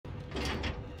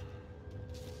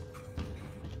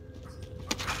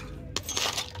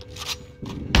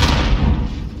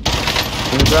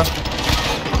bro.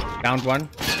 Downed one.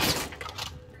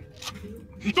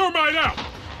 Thermite out!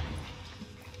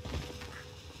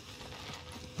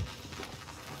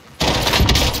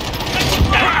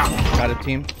 Got a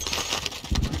team.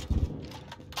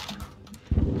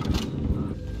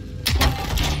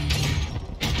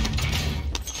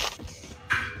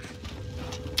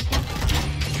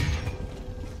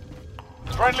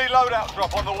 Friendly loadout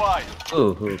drop on the way.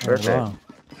 Ooh, perfect. Wow.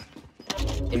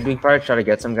 In big fire, try to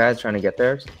get some guys trying to get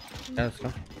theirs. Yeah, let's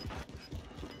go.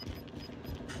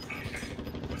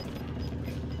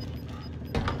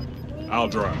 I'll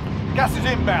drive. Gas is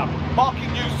inbound.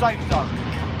 Marking new safe zone.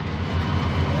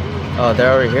 Oh,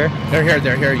 they're over here? They're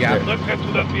here, yeah. Let's head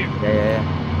to that vehicle. Yeah.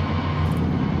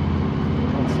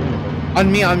 I don't see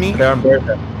anybody. On me. They're on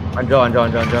Bertha. On Joe.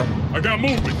 I got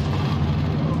movement.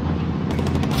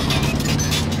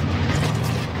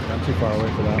 Not too far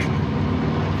away for that.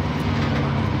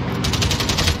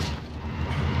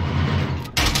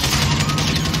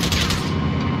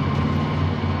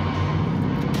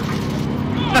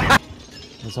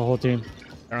 There's a whole team.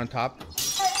 They're on top.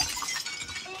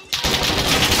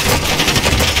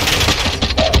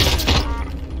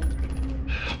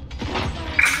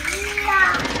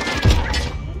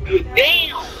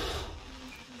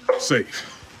 Safe.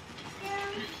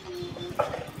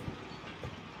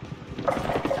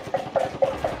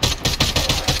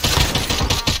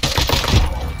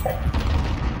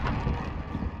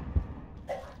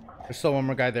 There's still one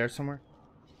more guy there somewhere.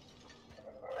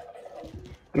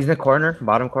 He's in the corner,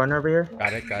 bottom corner over here.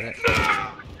 Got it. Got him.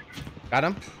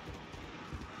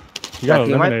 You got That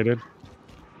team wipe? eliminated.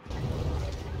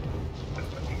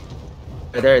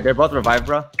 They're both revived,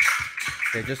 bro.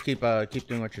 Okay, just keep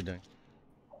doing what you're doing.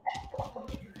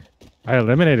 I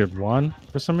eliminated one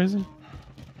for some reason.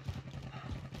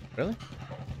 Really?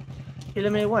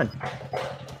 Eliminate one.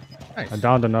 Nice. I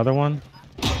downed another one.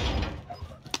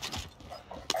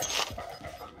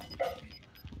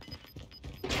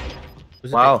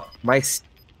 Was it Wow, my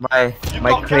You've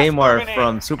got claymore gas moving in.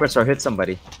 from Superstore hit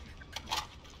somebody.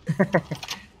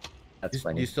 That's Do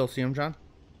funny. you still see him, John?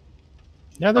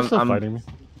 Yeah, they're I'm- still I'm- fighting me.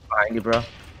 Behind you, bro.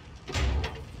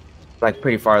 Like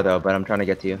pretty far though, but I'm trying to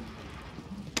get to you.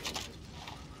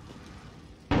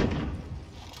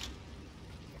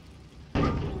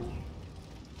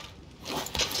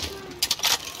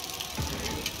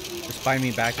 Just buy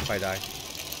me back if I die.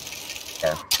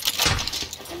 Yeah.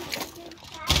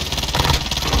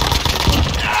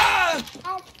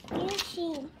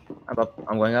 I'm up.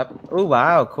 I'm going up. Oh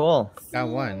wow, cool. Got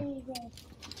one.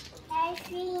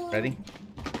 Ready?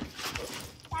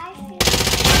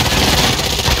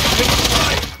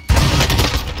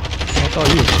 That's all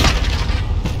you.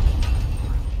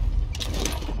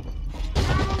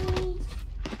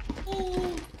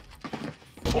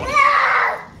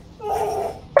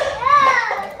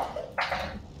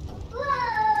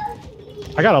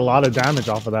 I got a lot of damage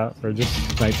off of that for just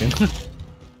sniping.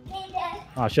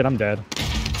 Oh shit, I'm dead.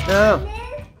 No.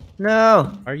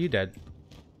 No. Are you dead?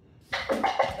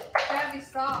 Gabby,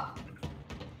 stop.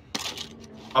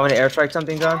 I want to airstrike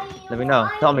something, John. Let me know.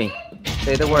 Tell me.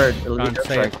 Say the word. It'll be John,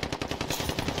 say it. airstrike.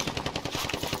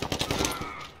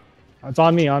 It's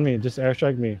on me. Just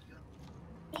airstrike me.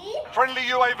 Friendly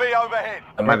UAV overhead.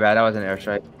 Oh, my bad. That was an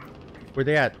airstrike. Where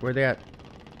they at?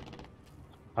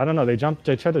 I don't know. They tried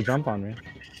to jump on me.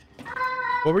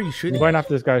 What were you I'm shooting? going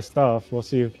after this guy's stuff. We'll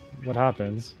see what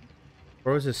happens.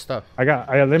 Where was his stuff?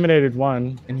 I eliminated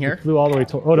one. In here? He flew all the way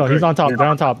to. Oh no, he's on top.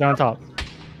 Down top.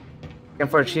 Looking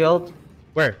for a shield.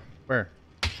 Where?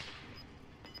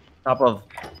 Top of.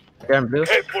 There in blue.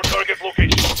 Head for target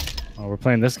location. Oh, we're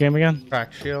playing this game again.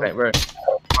 Crack shield. Right,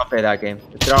 I'll play that game.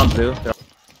 If they're on blue.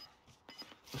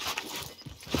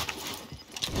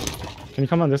 Can you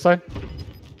come on this side?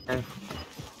 Okay.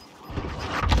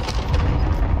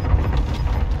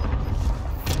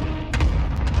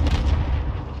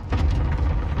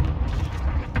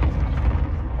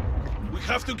 We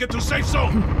have to get to safe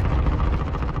zone.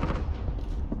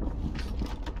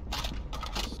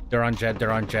 They're on Jed.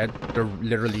 They're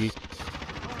literally.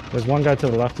 There's one guy to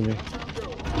the left of me.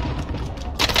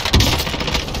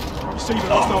 Receiving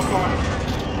hostile fire.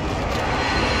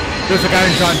 There's a guy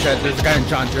in John, Jed. There's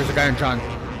a guy in John.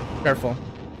 Careful.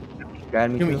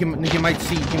 Got me too. He might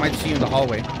see you in the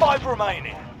hallway. 5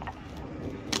 remaining.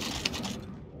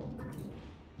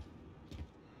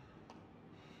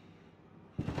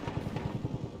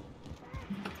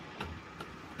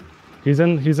 He's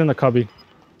in the cubby.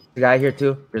 There's a guy here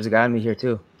too. There's a guy on me here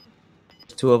too.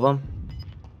 There's 2 of them.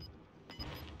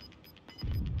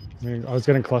 I was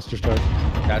getting cluster strike.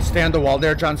 Yeah, stay on the wall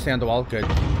there, John. Stay on the wall. Good.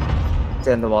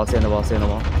 Stay on the wall.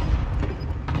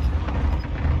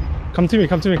 Come to me,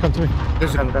 come to me, come to me.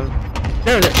 There's a, Come.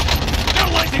 there.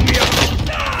 They're lighting me up.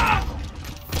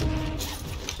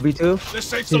 B2. The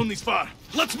safe zone is far.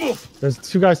 Let's move. There's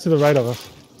 2 guys to the right of us.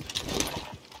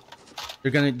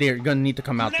 They're gonna need to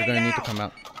come out. They're gonna need to come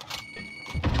out.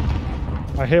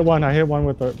 I hit one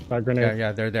with that grenade.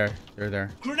 Yeah, they're there. They're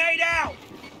there. Grenade out.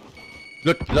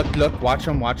 Look. Watch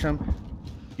them.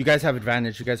 You guys have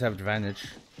advantage. You guys have advantage.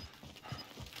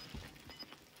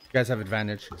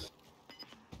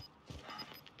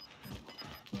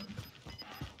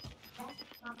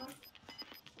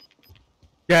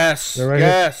 Yes. They're right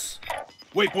yes.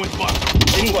 Waypoint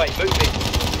marked. Anyway, moving.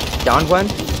 Down one.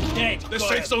 Dead. The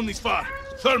safe zone is far.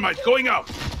 Thermite going out.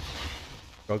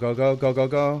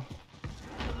 Go.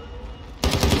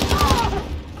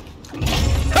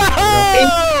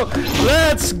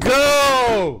 Let's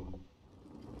go.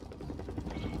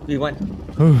 We won.